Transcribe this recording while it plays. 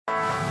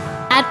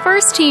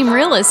First Team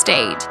Real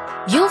Estate.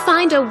 You'll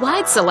find a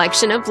wide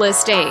selection of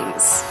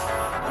listings.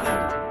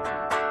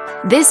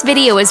 This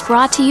video is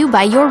brought to you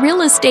by your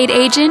real estate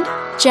agent,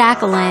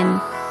 Jacqueline.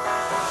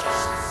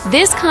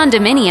 This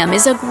condominium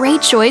is a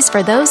great choice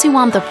for those who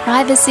want the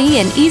privacy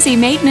and easy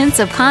maintenance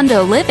of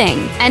condo living,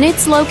 and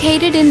it's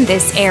located in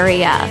this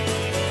area.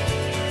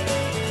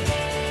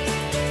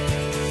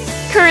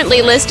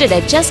 Currently listed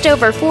at just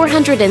over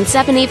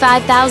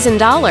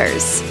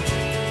 $475,000.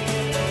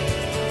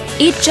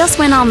 It just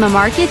went on the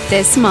market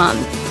this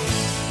month.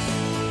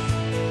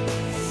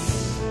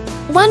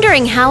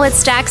 Wondering how it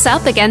stacks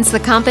up against the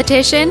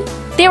competition?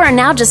 There are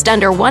now just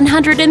under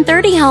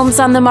 130 homes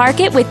on the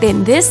market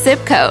within this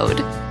zip code.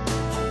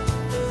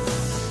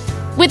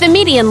 With a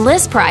median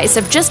list price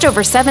of just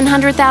over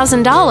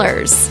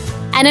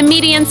 $700,000 and a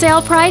median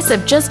sale price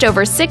of just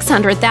over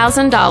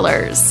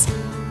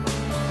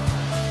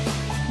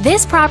 $600,000.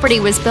 This property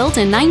was built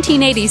in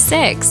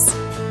 1986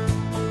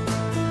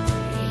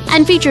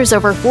 and features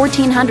over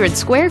 1,400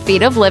 square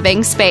feet of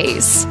living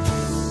space,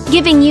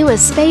 giving you a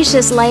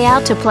spacious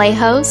layout to play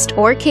host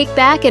or kick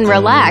back and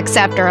relax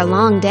after a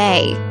long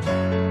day.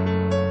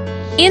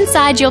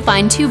 Inside, you'll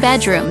find 2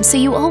 bedrooms, so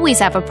you always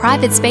have a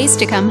private space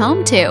to come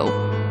home to,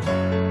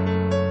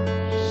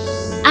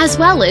 as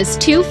well as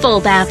 2 full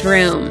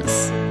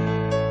bathrooms.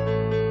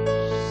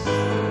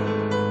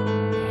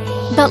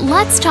 But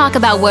let's talk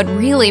about what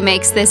really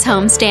makes this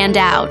home stand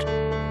out.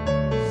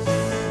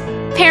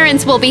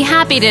 Parents will be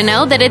happy to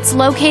know that it's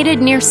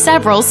located near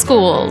several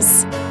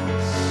schools.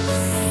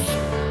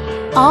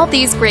 All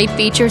these great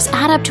features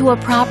add up to a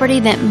property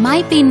that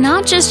might be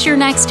not just your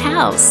next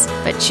house,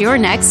 but your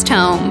next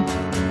home.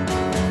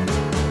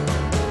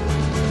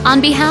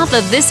 On behalf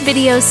of this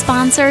video's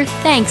sponsor,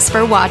 thanks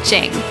for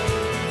watching.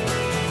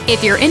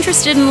 If you're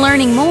interested in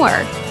learning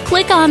more,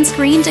 click on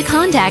screen to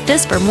contact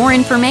us for more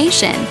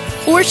information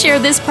or share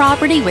this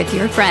property with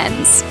your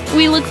friends.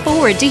 We look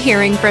forward to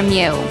hearing from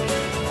you.